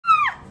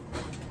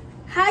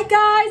Hi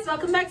guys,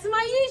 welcome back to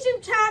my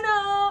YouTube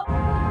channel.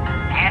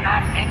 And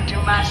I think to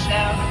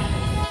myself,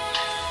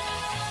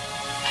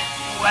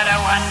 what a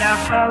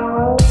wonderful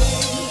world.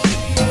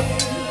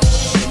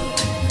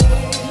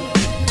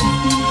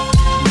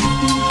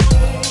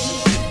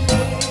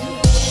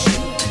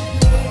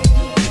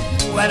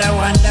 What a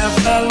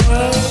wonderful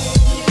world.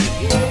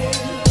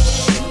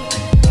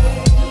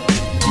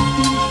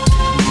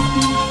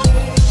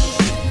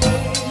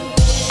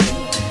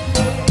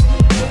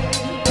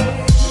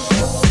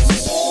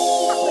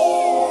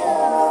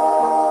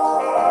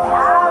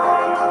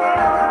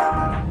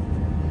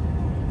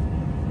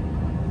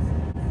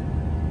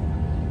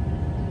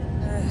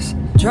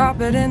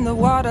 Drop it in the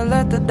water,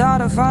 let the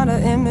daughter find her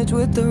image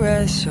with the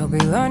rest. She'll be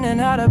learning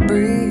how to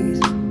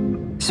breathe,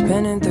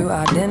 spinning through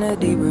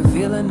identity,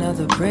 reveal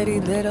another pretty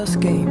little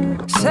scheme.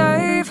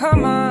 Save her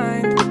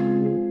mind,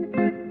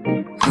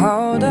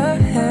 hold her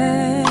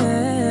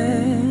hand,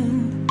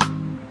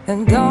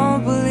 and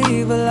don't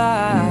believe a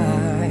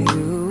lie.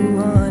 You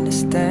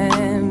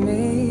understand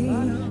me.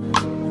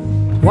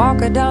 Walk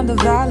her down the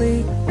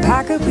valley,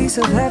 pack a piece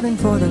of heaven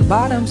for the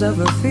bottoms of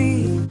her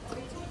feet.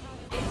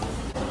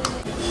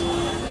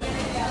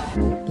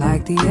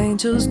 Like the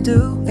angels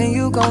do, and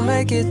you gon'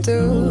 make it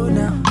through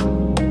now.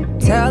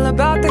 Tell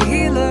about the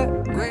healer.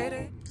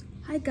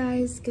 Hi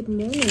guys, good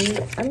morning.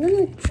 I'm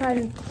gonna try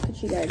and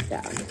put you guys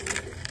down.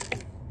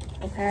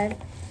 Okay?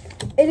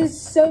 It is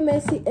so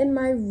messy in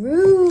my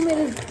room. It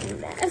is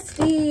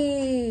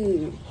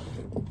nasty.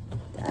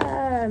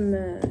 Damn.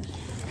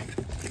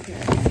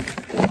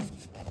 Okay.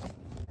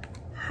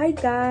 Hi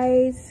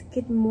guys,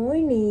 good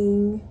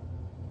morning.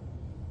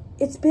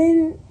 It's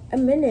been a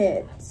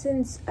minute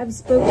since I've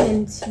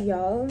spoken to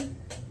y'all.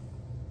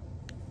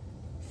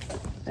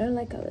 I don't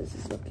like how this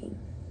is looking.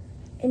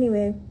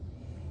 Anyway,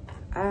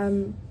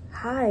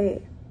 hi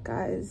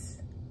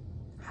guys.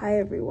 Hi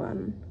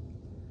everyone.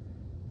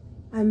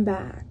 I'm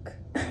back.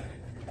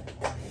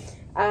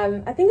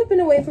 I think I've been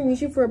away from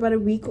YouTube for about a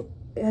week.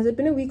 Has it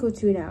been a week or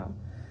two now?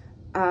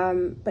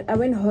 But I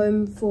went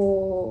home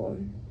for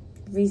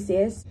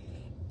recess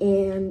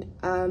and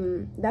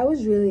that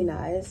was really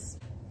nice.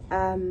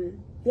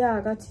 Yeah,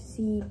 I got to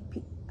see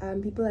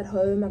people at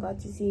home. I got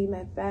to see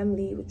my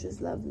family, which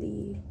was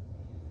lovely.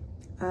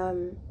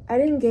 I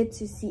didn't get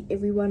to see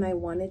everyone I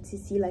wanted to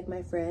see, like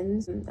my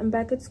friends. I'm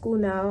back at school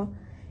now,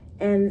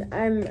 and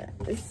I'm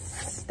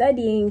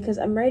studying because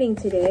I'm writing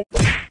today.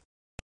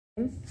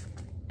 And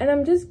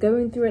I'm just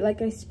going through it.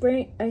 Like I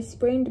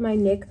sprained my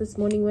neck this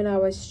morning when I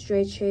was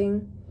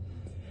stretching,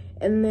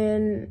 and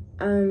then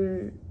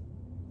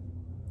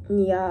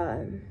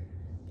yeah.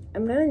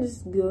 I'm kind of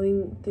just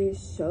going through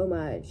so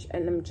much,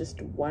 and I'm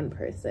just one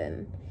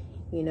person,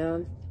 you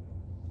know.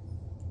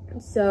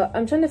 So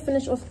I'm trying to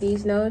finish off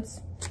these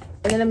notes,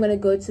 and then I'm gonna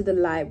go to the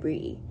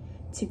library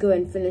to go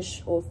and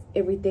finish off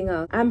everything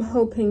else. I'm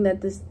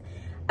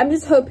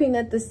just hoping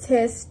that this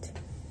test,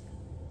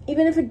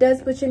 even if it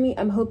does butcher me,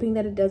 I'm hoping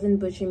that it doesn't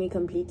butcher me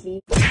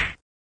completely.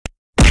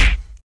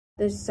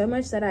 There's so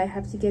much that I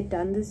have to get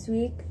done this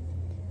week,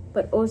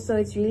 but also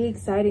it's really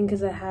exciting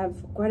because I have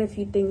quite a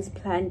few things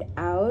planned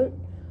out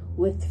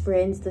with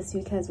friends this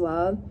week as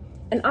well.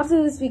 And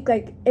after this week,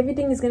 like,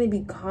 everything is gonna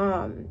be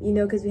calm, you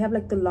know, because we have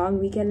like the long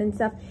weekend and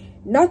stuff.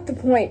 Not the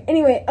point.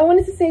 Anyway, I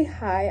wanted to say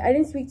hi. I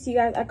didn't speak to you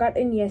guys. I got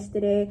in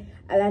yesterday.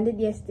 I landed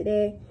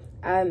yesterday,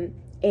 and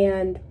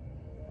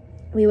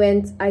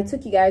I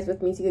took you guys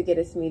with me to go get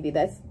a smoothie.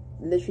 That's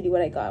literally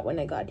what I got when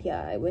I got here.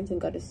 I went and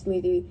got a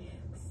smoothie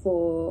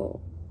for,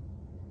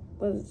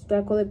 do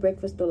I call it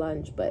breakfast or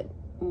lunch? But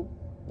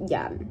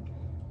yeah.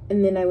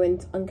 And then I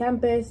went on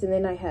campus, and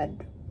then I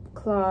had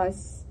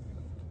class,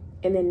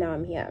 and then now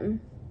I'm here.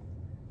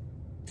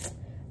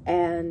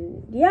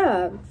 And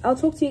yeah, I'll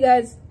take you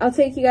guys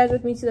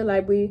with me to the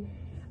library.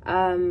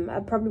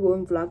 I probably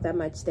won't vlog that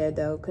much there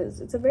though,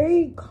 because it's a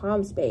very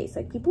calm space.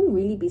 Like, people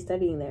really be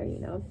studying there, you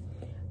know.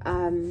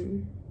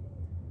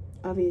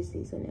 Obviously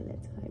it's only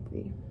at the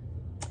library.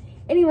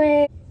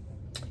 Anyway,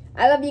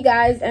 I love you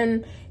guys,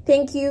 and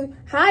thank you.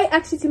 Hi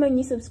actually to my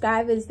new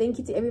subscribers. Thank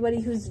you to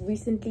everybody who's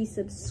recently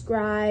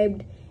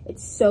subscribed.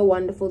 It's so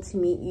wonderful to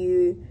meet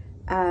you.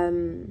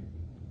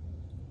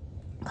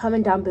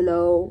 Comment down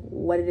below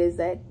what it is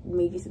that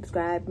made you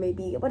subscribe,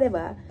 maybe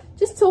whatever.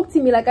 Just talk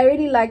to me. Like, I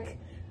really like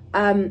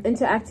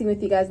interacting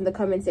with you guys in the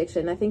comment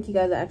section. I think you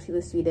guys are actually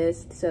the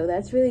sweetest, so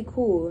that's really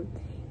cool,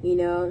 you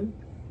know.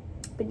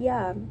 But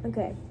yeah,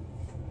 okay.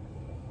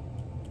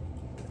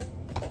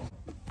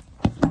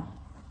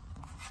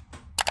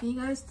 Can you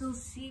guys still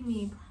see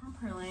me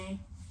properly?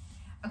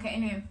 Okay,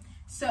 anyway,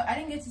 so I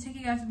didn't get to take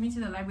you guys with me to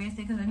the library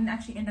yesterday because I didn't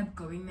actually end up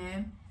going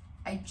there.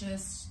 I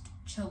just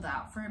chilled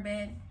out for a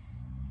bit.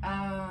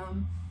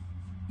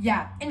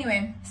 Yeah,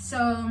 anyway,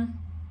 so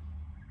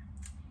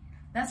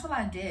that's what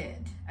I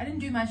did. I didn't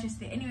do much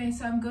yesterday. Anyway,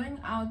 so I'm going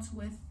out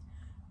with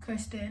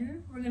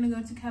Kirsten. We're gonna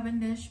go to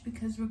Cavendish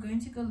because we're going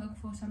to go look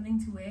for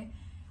something to wear.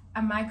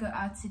 I might go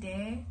out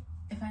today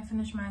if I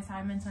finish my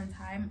assignments on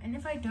time, and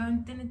if I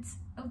don't, then it's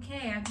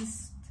okay.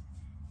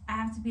 I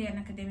have to be an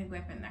academic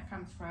weapon. That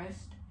comes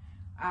first.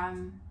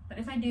 But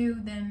if I do,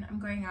 then I'm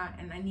going out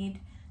and I need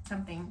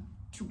something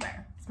to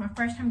wear. It's my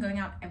first time going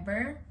out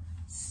ever,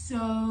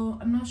 so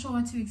I'm not sure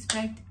what to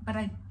expect, but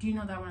I do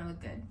know that I want to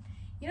look good.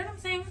 You know what I'm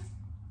saying?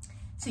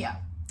 So yeah,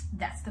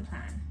 that's the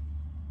plan.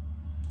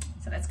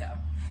 So let's go.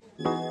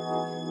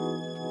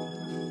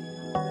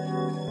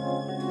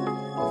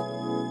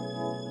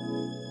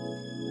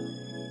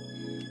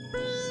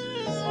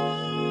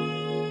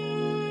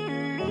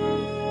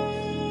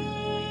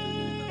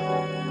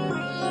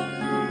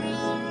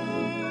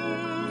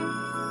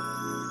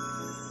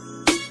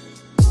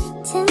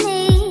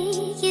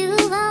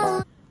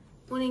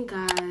 Morning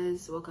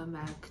guys, welcome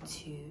back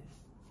to,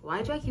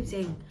 why do I keep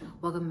saying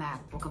welcome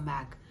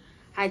back?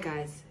 Hi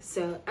guys,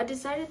 so I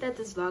decided that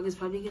this vlog is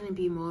probably going to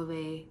be more of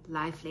a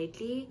life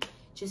lately,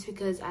 just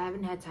because I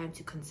haven't had time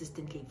to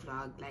consistently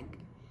vlog. Like,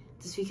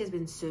 this week has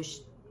been so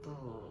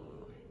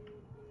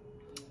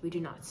we do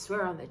not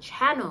swear on the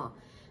channel.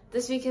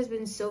 This week has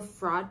been so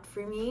fraught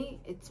for me.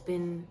 It's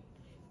been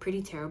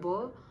pretty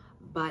terrible,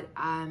 but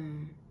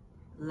I'm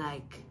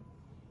like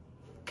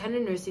kind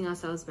of nursing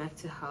ourselves back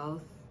to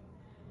health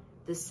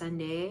this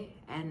Sunday,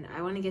 and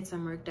I want to get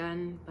some work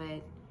done,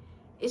 but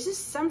it's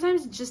just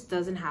sometimes it just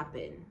doesn't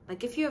happen.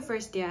 Like, if you're a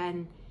first year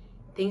and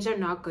things are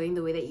not going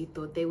the way that you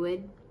thought they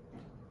would,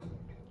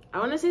 I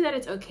want to say that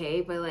it's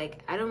okay, but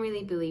like, I don't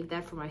really believe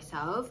that for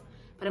myself,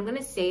 but I'm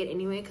gonna say it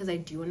anyway because I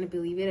do want to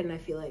believe it, and I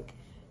feel like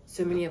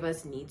so many of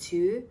us need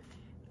to.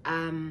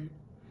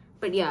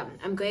 But yeah,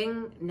 I'm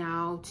going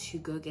now to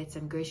go get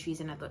some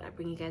groceries, and I thought I'd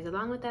bring you guys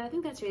along with that. I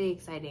think that's really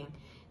exciting.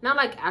 Not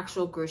like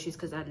actual groceries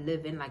because I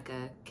live in like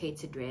a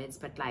catered Reds,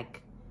 but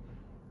like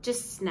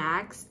just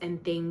snacks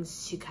and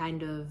things to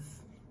kind of,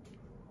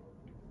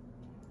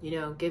 you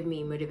know, give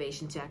me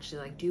motivation to actually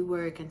like do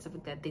work and stuff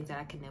like that, things that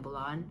I can nibble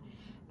on.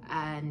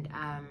 And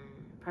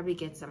probably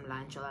get some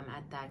lunch while I'm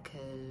at that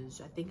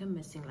because I think I'm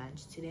missing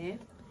lunch today.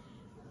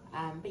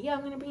 But yeah,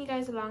 I'm gonna bring you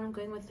guys along. I'm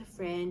going with a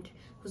friend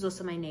who's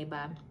also my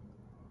neighbor,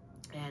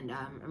 and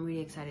I'm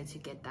really excited to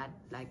get that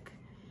like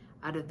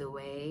out of the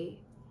way,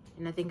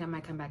 and I think I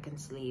might come back and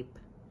sleep.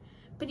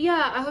 But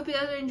yeah, I hope you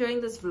guys are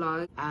enjoying this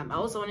vlog. I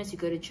also wanted to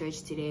go to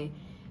church today,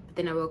 but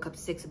then I woke up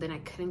sick, so then I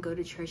couldn't go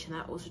to church, and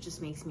that also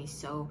just makes me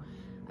so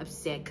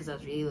upset because I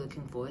was really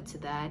looking forward to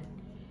that.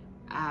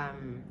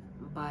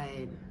 But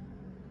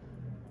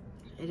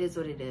it is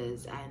what it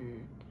is,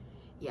 and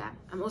yeah,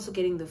 I'm also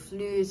getting the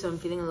flu, so I'm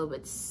feeling a little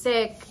bit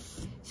sick.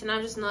 So now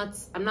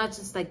I'm not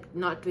just like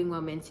not doing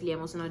well mentally,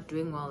 I'm also not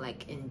doing well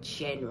like in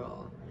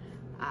general.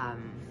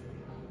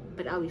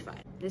 But I'll be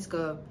fine. Let's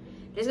go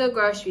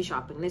grocery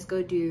shopping. Let's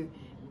go do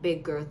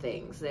big girl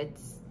things.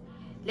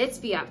 Let's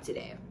be up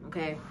today,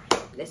 okay?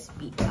 Let's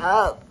be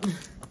up.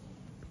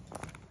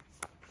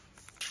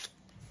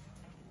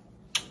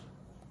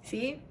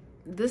 See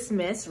this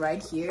mess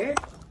right here?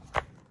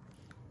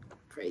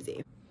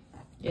 Crazy.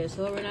 Yeah,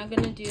 so what we're not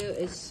gonna do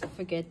is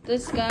forget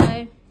this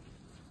guy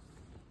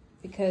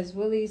because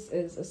Woolies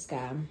is a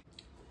scam.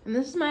 And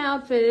this is my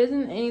outfit. It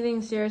isn't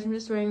anything serious. I'm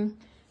just wearing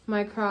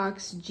my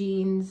Crocs,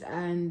 jeans,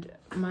 and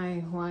my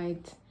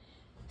white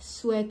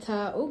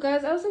sweater. Oh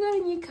guys, I also got a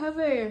new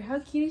cover. How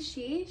cute is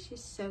she?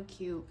 She's so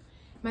cute.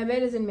 My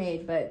bed isn't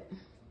made, but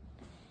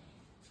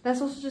that's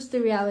also just the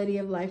reality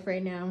of life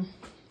right now.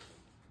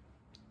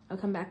 I'll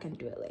come back and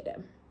do it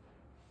later.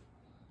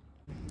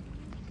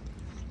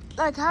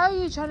 Like, how are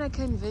you trying to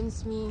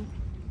convince me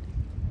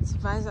to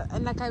buy something?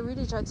 And like, I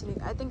really tried to,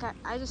 I think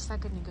I just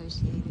suck at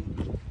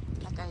negotiating.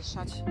 Like, I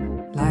shut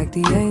like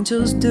the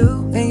angels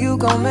do, and you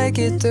gon' make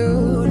it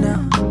through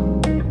now.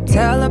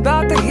 Tell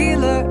about the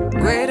healer.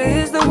 Greater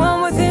is the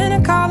one within,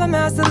 and call him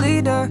as the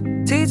leader.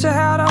 Teach her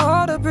how to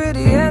hold a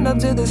pretty hand up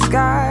to the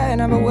sky, and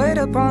never wait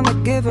upon the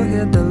giver.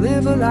 He'll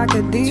deliver like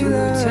a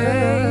dealer. To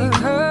take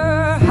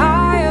her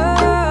higher,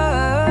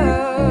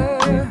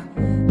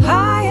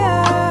 higher.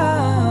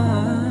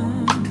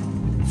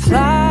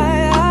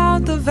 Fly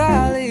out the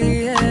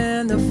valley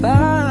and the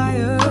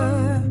fire.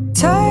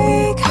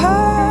 Take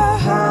her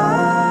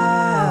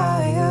higher,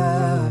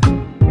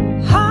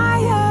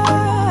 higher.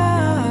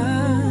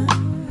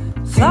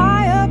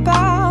 Fly up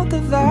out the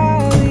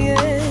valley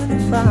and the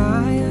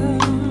fire.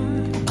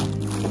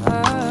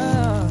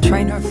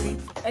 Train her feet.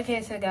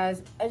 Okay, so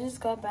guys, I just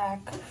got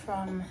back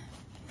from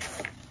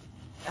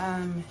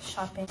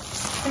shopping.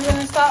 I'm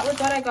gonna start with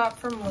what I got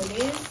from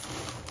Woolies.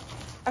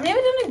 Haven't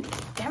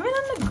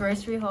done the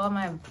grocery haul on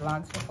my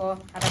vlogs before.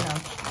 I don't know.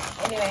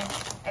 Anyway,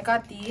 I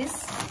got these,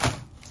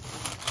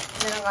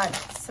 and then I got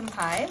some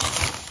pies.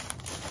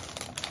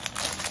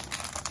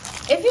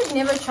 If you've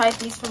never tried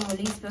these from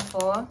Woolies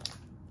before,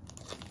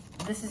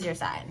 this is your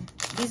sign.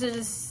 These are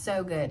just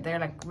so good. They're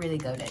like really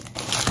goated.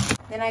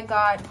 Then I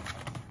got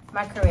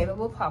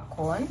microwavable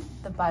popcorn,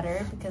 the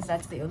butter, because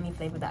that's the only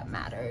flavor that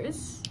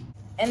matters.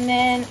 And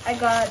then I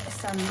got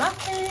some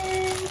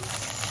muffins,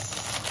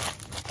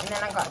 and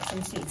then I got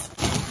some sweets.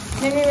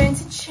 Then we went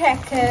to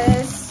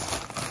Checkers,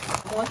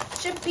 more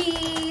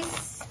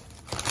chippies.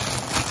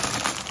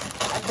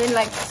 I've been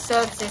like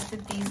so obsessed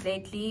with these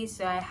lately,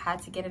 so I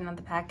had to get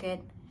another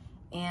packet.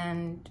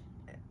 And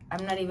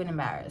I'm not even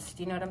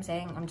embarrassed. You know what I'm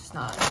saying? I'm just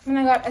not. And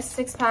I got a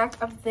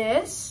 6-pack of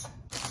this.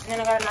 And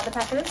then I got another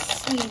packet of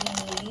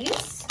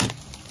sweeties.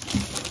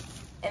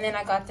 And then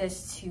I got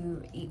this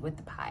to eat with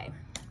the pie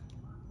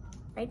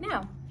right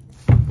now.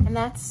 And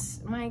that's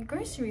my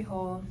grocery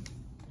haul.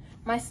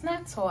 My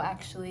snacks haul,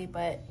 actually.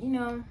 But, you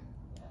know,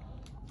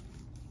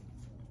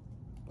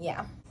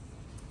 yeah.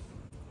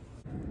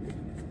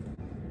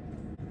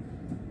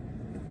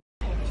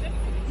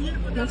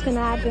 What's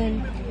gonna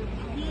happen?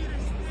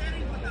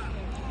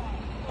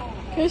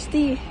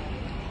 Kirsty.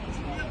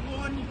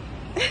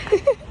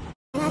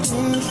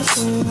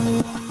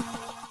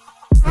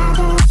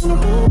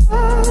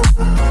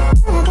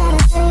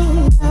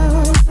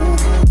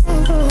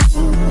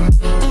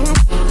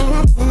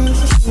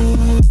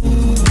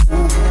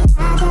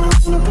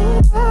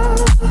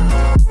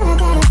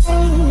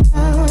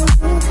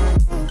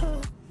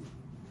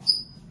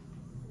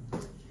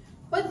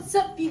 What's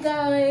up, you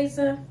guys?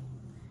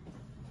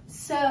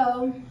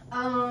 So,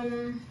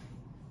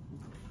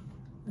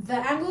 the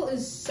angle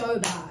is so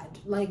bad.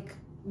 Like,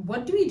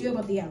 what do we do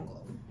about the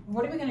angle?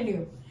 What are we gonna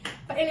do?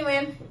 But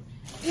anyway,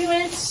 we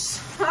went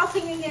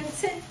shopping again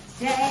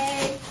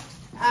today.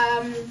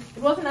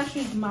 It wasn't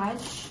actually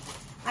much.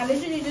 I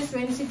literally just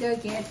went to go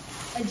get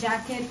a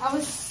jacket. I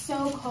was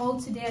so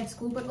cold today at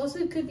school, but also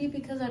it could be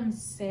because I'm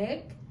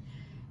sick.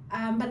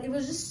 But it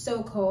was just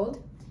so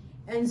cold.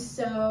 And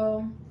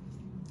so,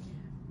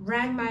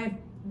 rang my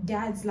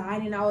dad's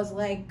line and I was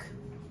like,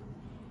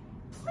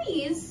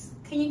 please,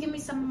 can you give me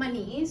some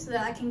money so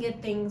that I can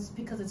get things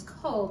because it's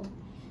cold?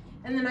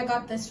 And then I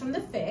got this from the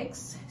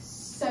Fix.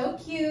 So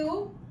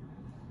cute.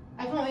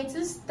 I can't wait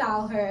to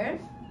style her.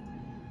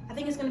 I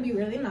think it's gonna be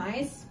really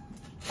nice.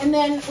 And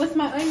then with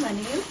my own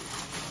money,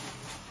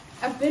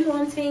 I've been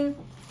wanting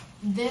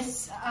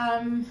this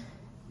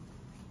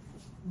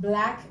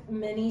black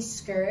mini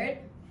skirt.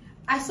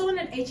 I saw one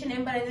at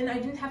H&M, but I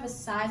didn't have a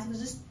size. It was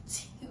just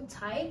too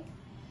tight.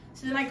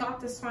 So then I got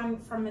this one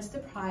from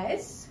Mr.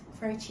 Price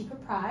for a cheaper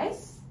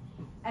price.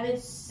 And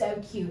it's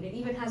so cute. It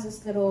even has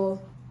this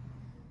little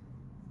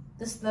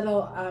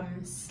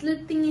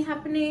slit thingy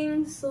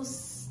happening. So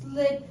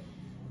slit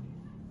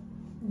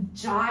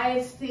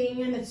jive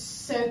thing, and it's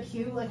so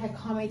cute. Like, I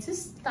can't wait to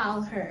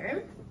style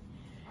her.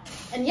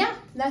 And yeah,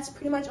 that's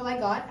pretty much all I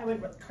got. I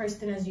went with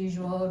Kirsten as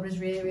usual. It was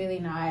really, really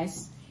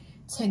nice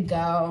to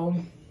go.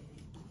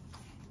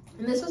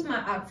 And this was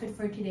my outfit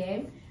for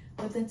today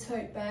with the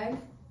tote bag.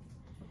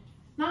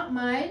 Not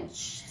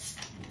much.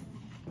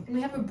 And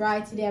we have a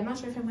bride today. I'm not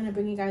sure if I'm going to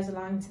bring you guys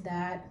along to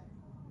that.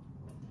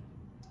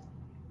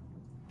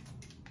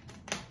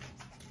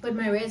 But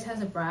my Riz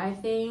has a bride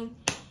thing.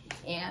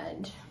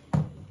 And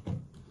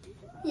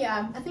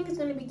yeah, I think it's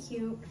going to be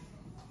cute.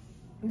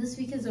 And this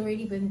week has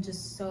already been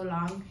just so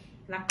long.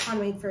 And I can't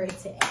wait for it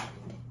to end.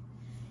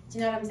 Do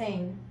you know what I'm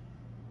saying?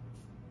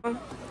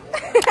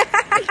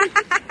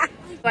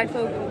 Like,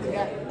 so,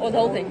 or the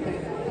whole thing.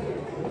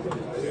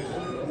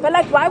 But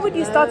like, why would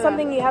you start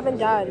something you haven't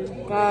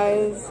done?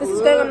 Guys, This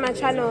is going on my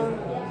channel.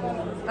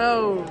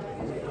 Oh,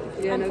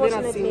 yeah, no,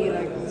 they're not seeing Unfortunately. me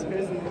like this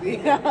personally.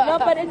 No,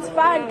 but it's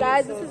fine,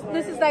 guys.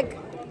 This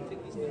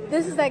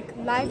is like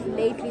life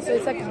lately, so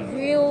it's like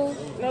real.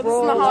 No, this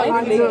raw is not how I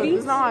life. look. This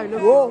is not how I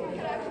look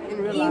in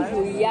real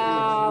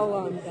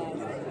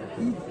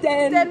life.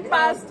 10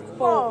 past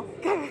 4.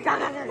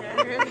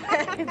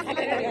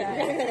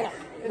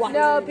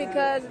 No,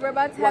 because we're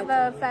about to have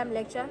a fam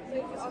lecture.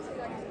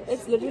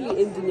 It's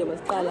literally ending your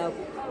style.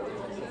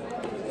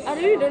 I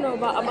really don't know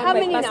about How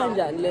many now?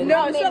 passenger.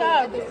 No, shut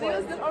up.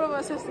 Let's all of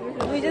us have to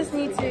be. We just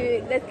need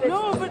to let's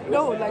No, but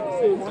no, like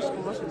watch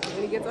it.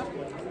 When he gets up,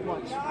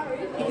 watch.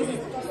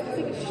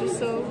 It's just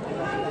so.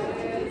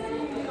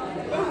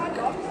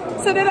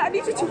 So then I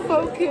need you to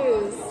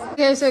focus.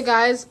 Okay, so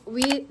guys,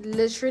 we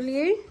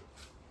literally,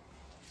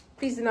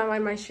 please do not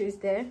mind my shoes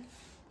there,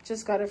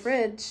 just got a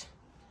fridge.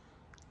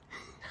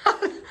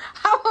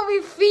 How are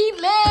we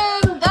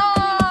feeling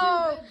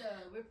though?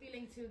 We're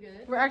feeling too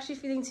good. We're actually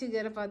feeling too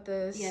good about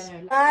this. Yeah,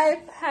 no,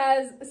 Life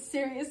has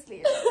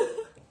seriously.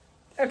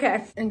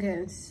 Okay,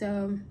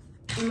 so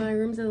my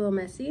room's a little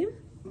messy,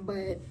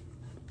 but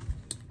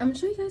I'm gonna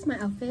show you guys my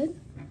outfit.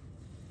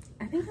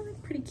 I think I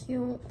look pretty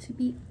cute, to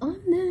be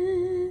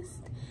honest.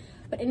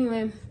 But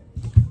anyway,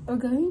 we're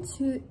going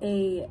to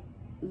a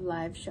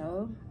live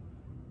show,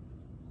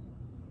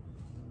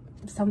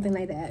 something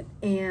like that,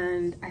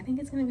 and I think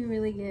it's gonna be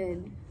really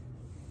good.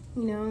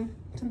 You know,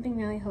 something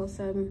really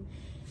wholesome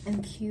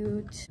and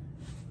cute.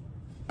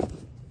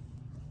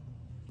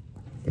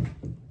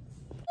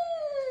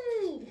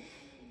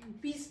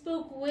 We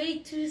spoke way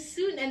too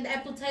soon and the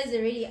appetizer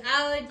already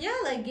out.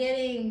 Y'all are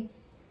getting...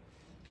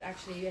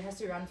 Actually, it has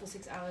to run for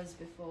 6 hours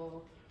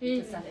before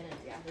you put stuff in it.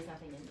 Yeah, there's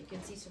nothing in. You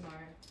can see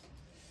tomorrow.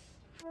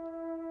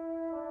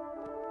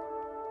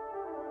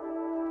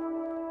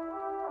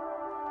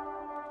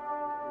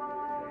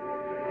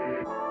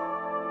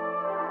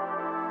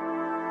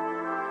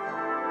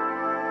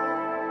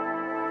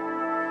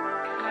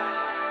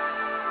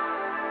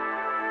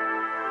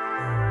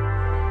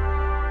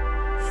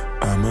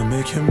 I'ma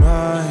make you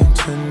mine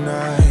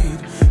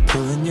tonight.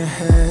 Pulling your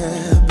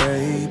hair,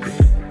 baby.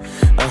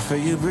 I feel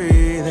you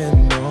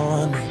breathing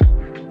on me,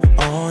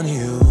 on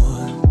you.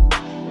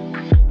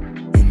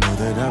 You know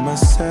that I'm a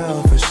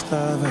selfish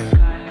lover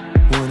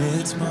when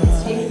it's mine.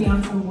 It's taken me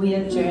on some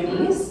weird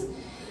journeys.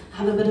 I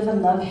have a bit of a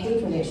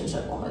love-hate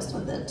relationship almost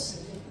with it,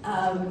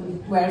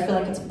 where I feel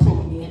like it's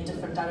pulled me in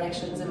different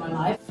directions in my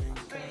life.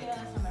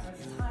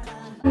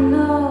 I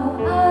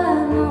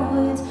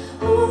know it's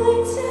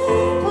only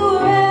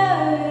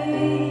temporary,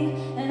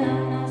 and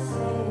I'm not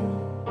saying,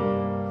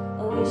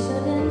 oh, we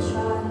shouldn't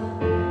try.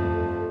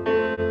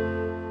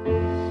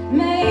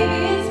 Maybe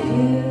it's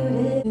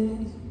beauty.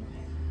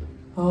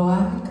 Oh, I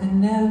could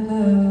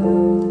never.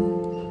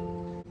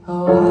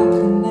 Oh, I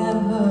could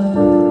never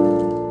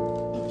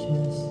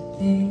just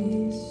be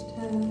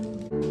still.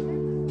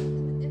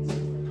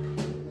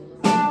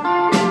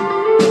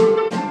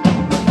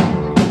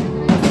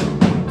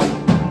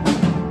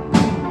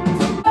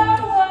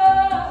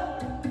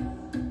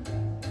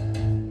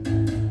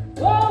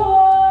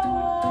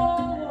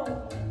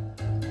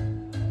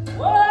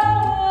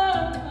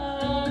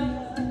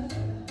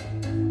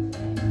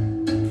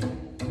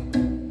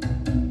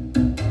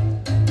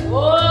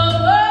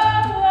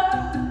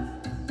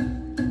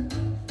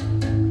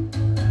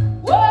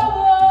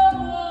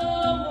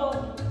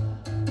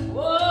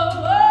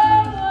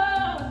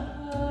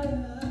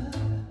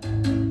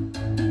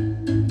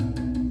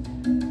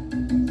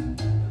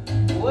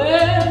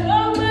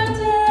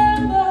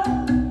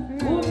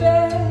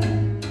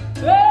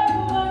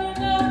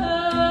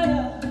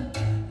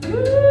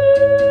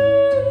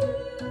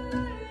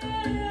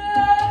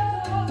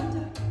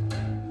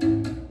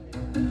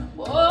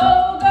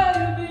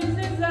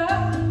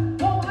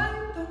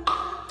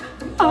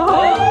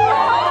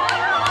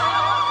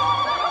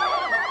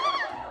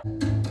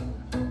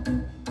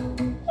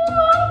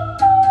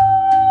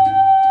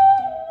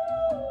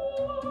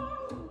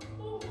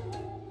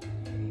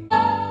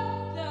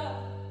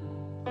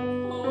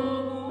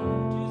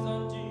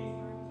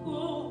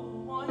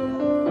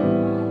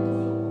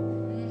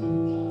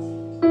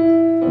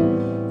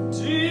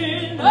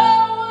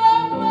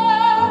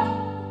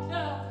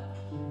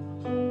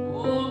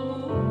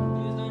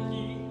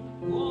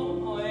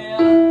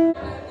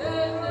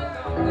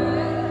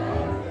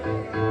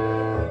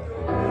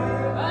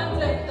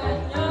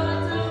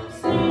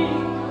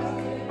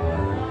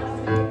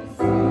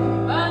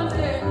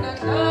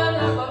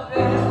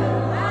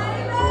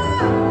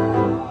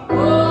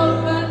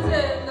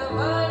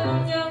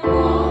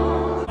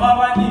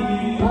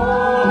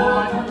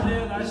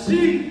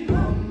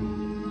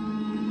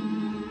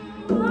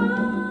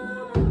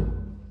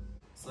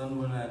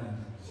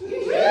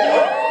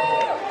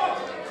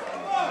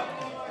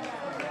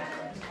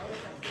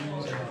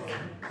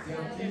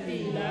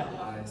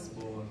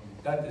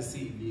 Got to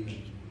see you.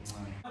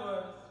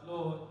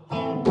 Lord.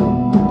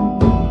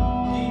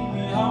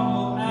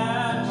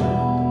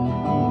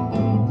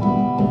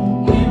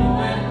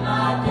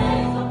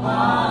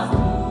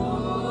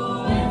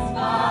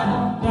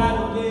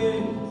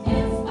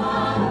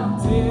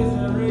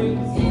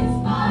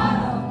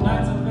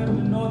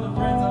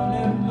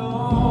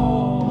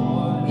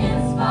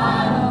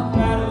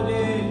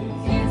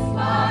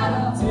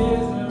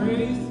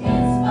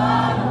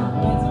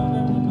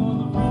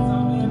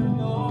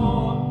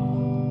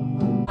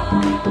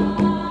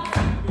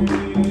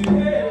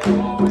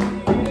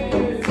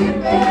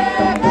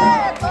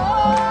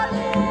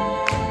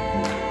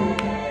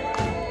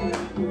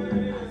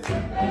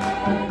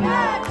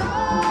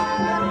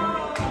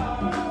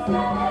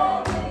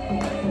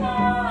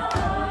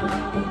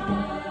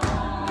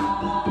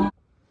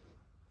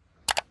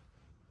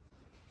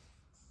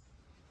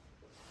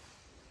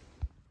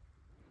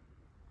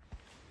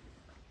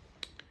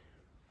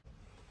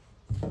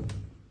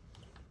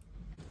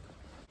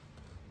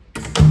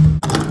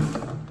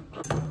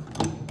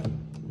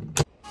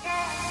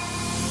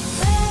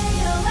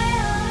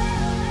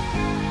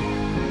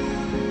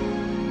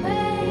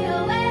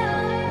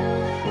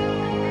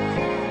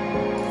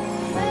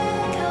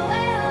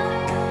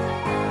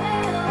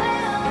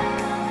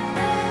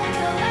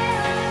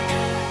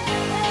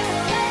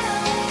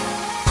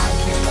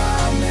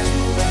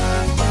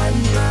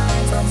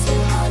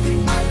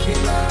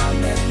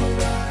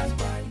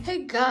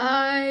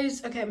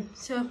 Guys, okay,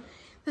 so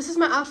this is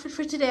my outfit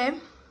for today.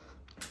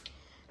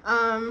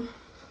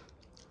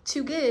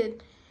 Too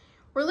good.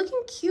 We're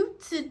looking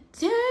cute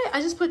today.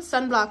 I just put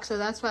sunblock, so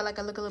that's why like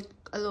I look a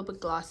little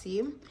bit glossy.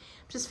 I'm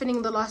just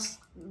drinking the last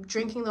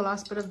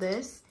bit of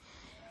this,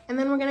 and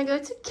then we're gonna go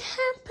to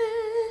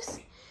campus.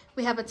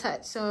 We have a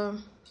touch, so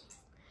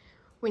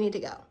we need to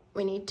go.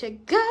 We need to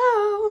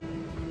go.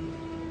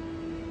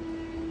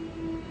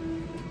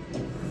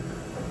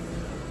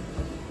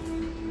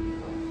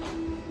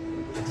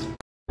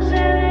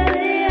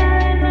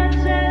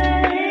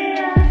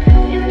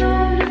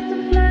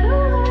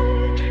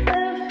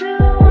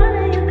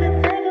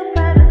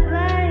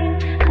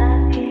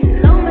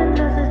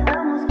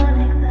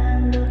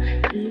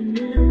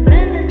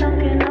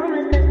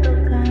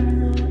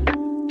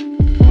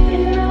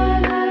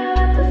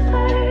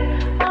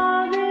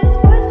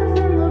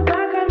 In the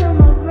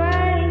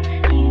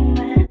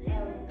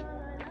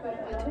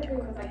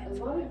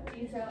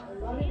a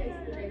lot of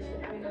explanation.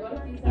 I mean, a lot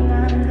of these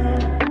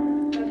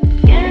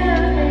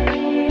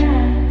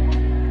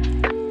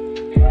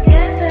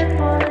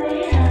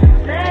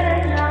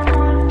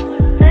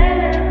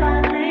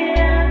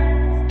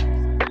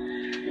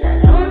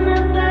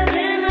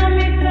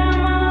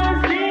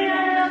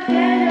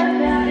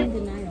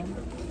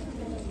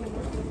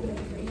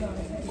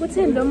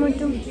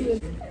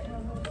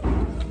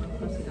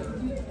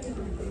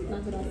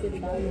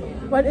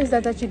What is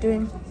that you're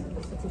doing?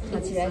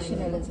 It's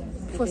rationalism.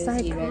 For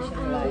psych. He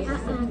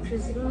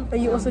rationalizes. Are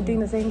you also doing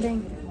the same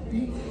thing?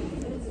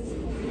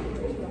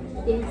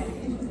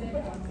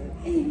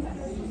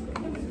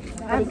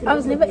 I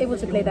was never able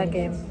to play that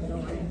game.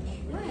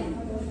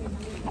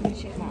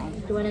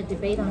 Do you want to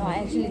debate on? No, I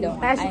actually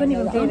don't. I actually couldn't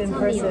even play it in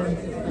person.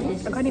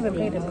 I can't even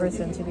play it in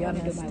person, to be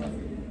honest.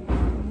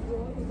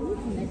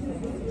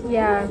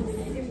 Yeah,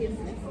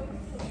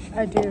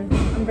 I do.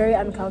 I'm very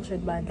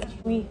uncultured, but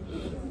we're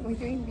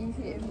doing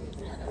BCM.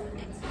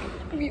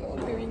 We all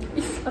doing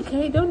BCM.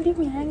 Okay, don't leave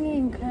me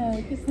hanging,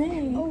 cause it's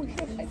nice. Oh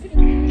shit!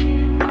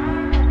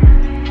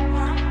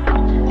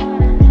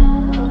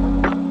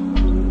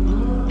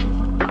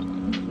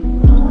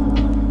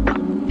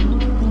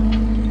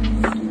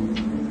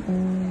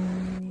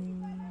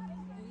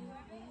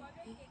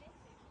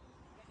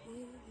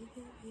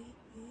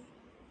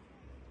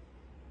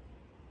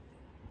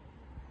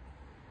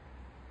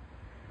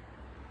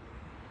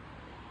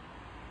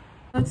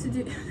 To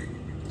do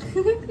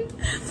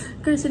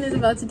Kirsten is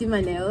about to do my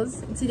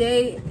nails.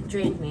 Today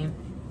drained me.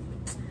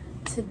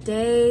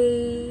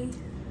 Today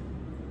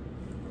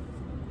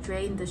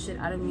drained the shit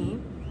out of me.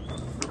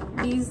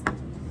 These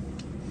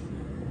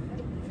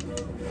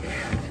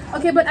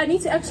okay, but I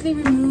need to actually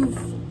remove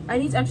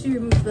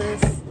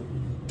this.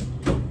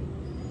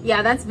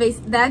 Yeah, that's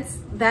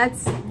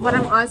what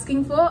I'm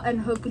asking for, and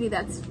hopefully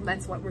that's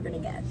what we're gonna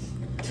get.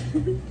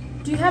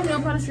 Do you have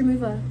nail polish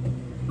remover?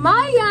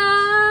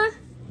 Maya!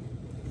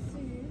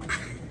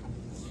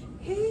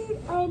 Hey,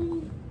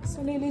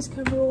 Sonele's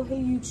camera. Hey,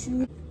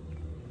 YouTube.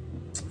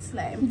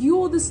 Slay.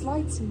 You're this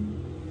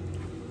lighting.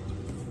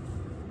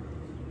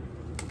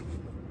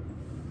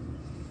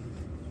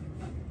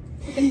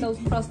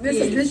 This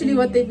is literally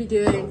what they be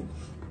doing.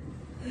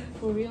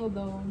 For real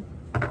though.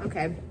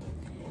 Okay.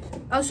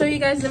 I'll show you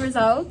guys the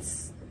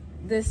results.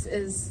 This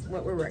is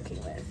what we're working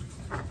with.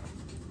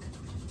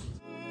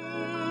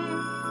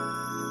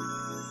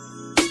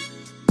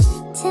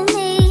 To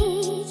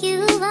me,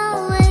 you've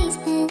always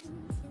been.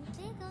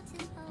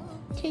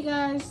 Okay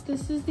guys,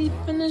 this is the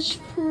finished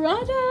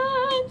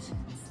product.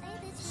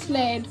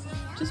 Sled.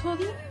 Just hold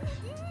it.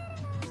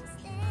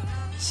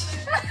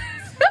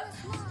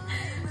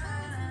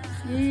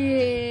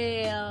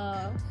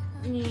 Yeah.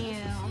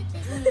 Yeah.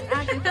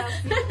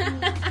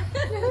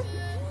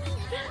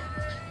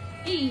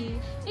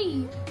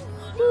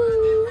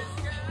 Woo.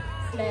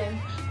 Sled.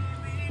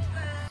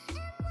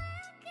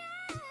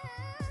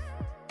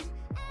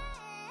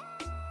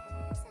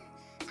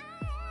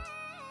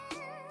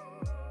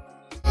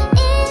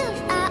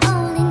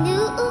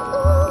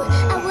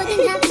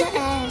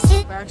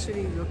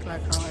 Actually look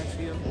like how I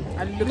feel.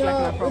 I look like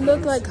my problems.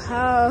 Look like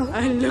how?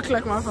 I look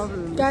like my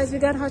problems. Guys, we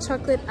got hot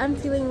chocolate. I'm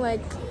feeling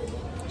like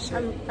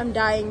I'm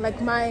dying.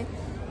 Like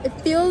it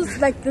feels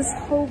like this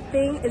whole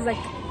thing is like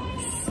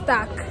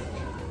stuck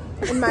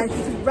in my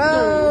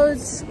throat.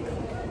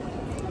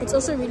 It's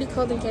also really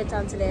cold in Cape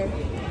Town today.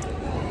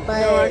 But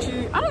no,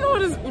 actually, I don't know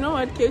what is. You know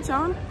what? Cape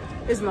Town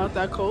is not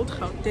that cold.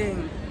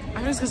 Gauteng. I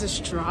think it's because it's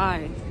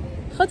dry.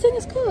 Gauteng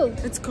is cold.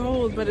 It's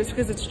cold, but it's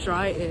because it's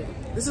dry air.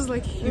 This is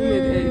like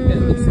humid air, if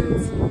that makes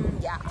sense.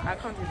 Yeah. I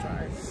can't do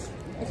dry.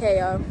 Okay,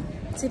 y'all.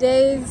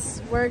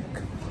 Today's work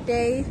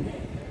day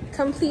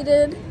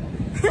completed.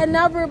 And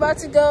now we're about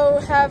to go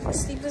have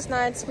sleepless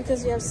nights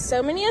because we have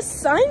so many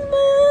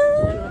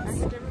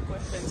assignments.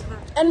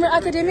 And we're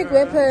academic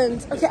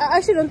weapons. Okay, I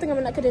actually don't think I'm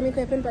an academic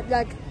weapon, but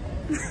like,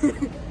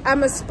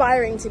 I'm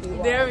aspiring to be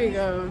one. There we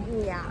go.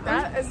 Yeah.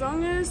 That, as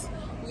long as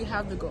we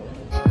have the goal.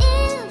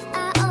 If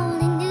I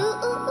only knew,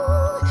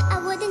 I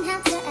wouldn't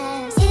have to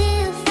ask.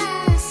 If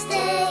I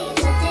stay, would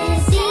they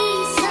be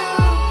so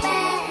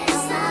bad?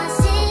 My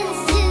sins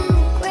too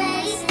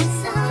great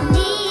for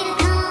me to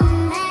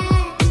come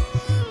back.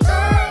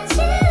 But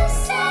you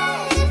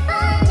said if I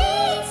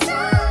need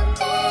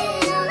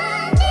something, all I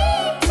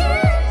need to do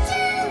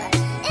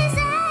is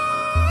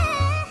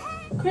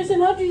ask. Kristen,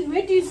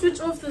 where do you switch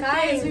off the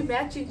Guys, thing? we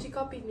matching. She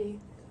copied me.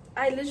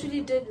 I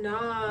literally did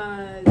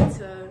not.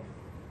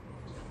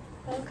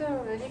 Okay,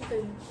 already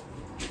good.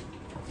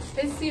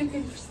 Let's see if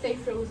you can stay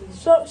frozen.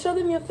 Show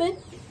them your fit.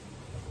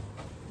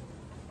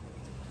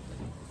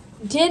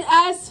 Did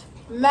us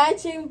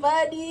matching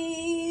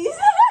buddies.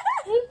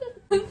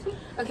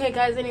 Okay,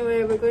 guys.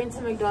 Anyway, we're going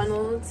to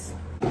McDonald's.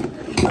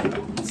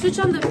 Switch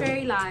on the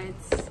fairy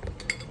lights.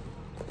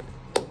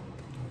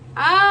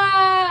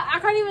 I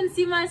can't even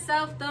see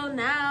myself though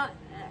now.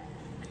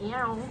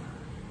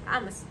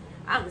 I'm a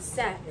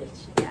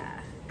savage.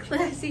 Yeah,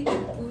 classy,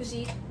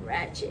 bougie,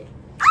 ratchet.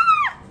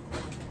 Ah!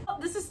 Oh,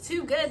 this is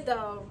too good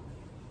though.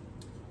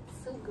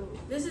 so good.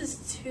 This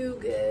is too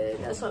good.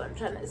 That's what I'm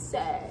trying to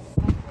say.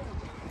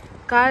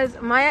 Guys,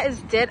 Maya is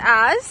dead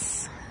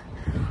ass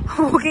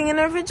walking in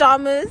her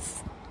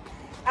pajamas,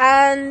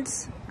 and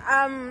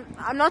I'm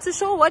not too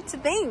sure what to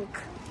think.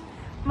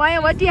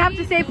 Maya, what do you have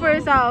to say for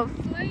yourself?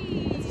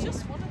 It's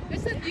just one of them.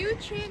 It's a new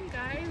train,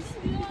 guys.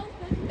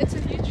 It's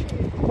a new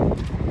train.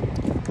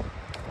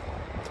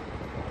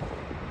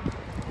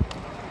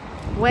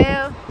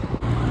 Well,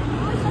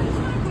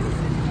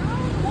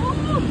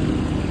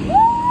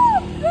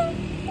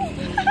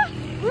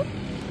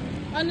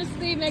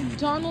 Honestly,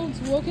 McDonald's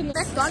walking.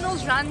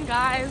 McDonald's run,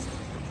 guys,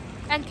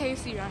 and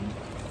KFC run.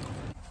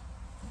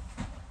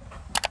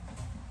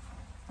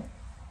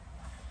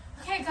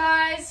 okay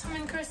guys, I'm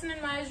in Kirsten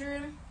and Maya's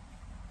room.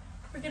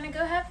 We're gonna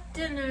go have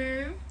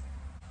dinner.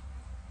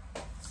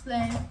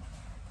 Slay.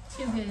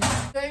 Too good.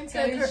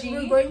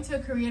 We're going to a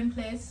Korean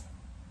place.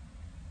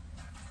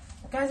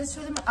 Guys, let's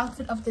show them my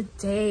outfit of the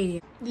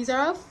day. These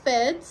are our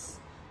fits.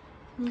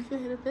 Move your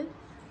head a bit.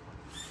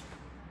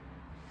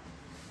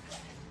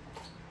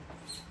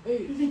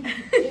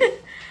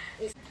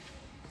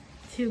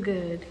 Too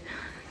good.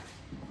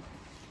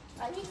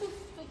 I need to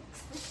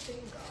fix this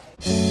thing, guys.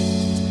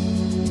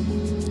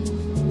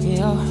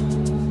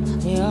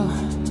 Yeah,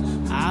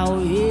 how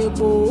you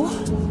go?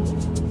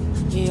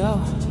 Yeah,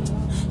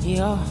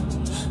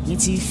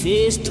 it's a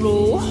face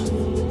through.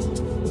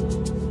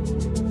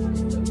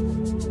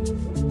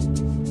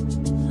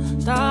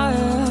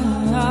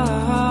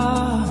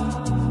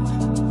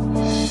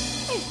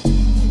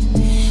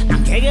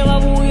 Angeke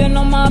babuye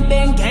noma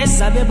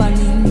bengeza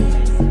bebaningi.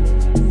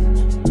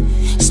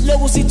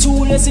 Siloku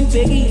sithule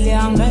simbhekile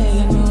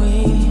angeke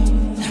noye.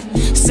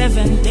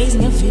 7 days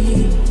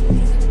ngeviki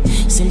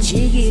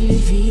senjikile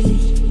ivili.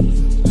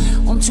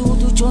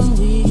 Umthudu John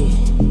Wick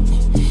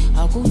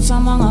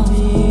akuthama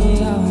ngawe.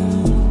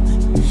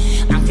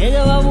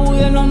 Angeke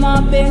babuye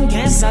noma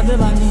bengeza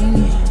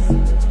bebaningi.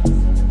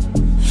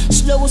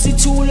 Siloku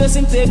sithule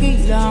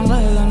simbhekile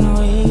angeke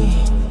noye.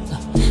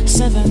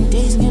 7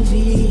 days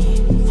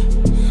ngeviki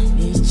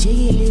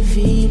senjikile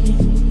ivili.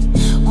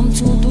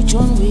 Umthudu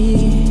John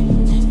Wick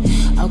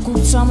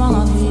akuthama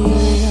ngawe.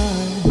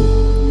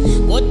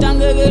 Kodwa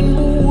ngeke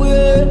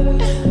nibuye.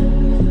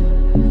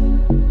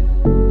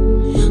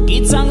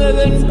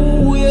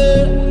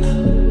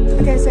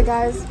 Okay, so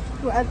guys,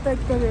 we're at the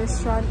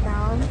restaurant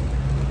now,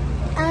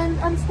 and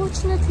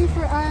unfortunately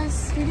for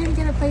us, we didn't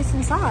get a place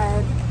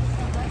inside.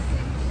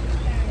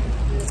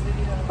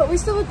 But we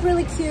still look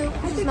really cute,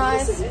 which is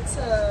nice.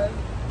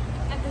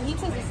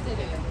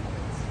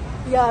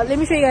 Yeah, let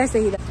me show you guys the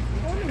heater.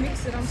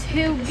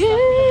 Too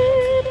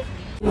good.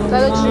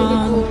 That looks really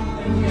cool.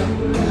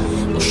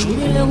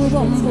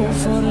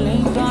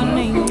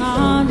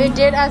 They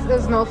did ask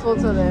there's no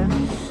filter there.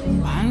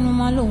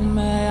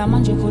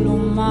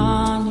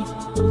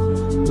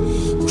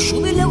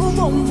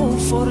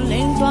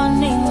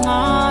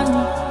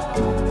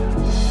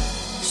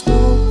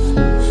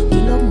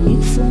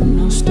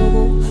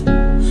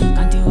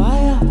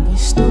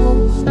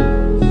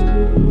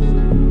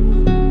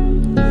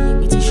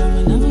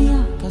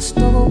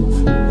 Stop.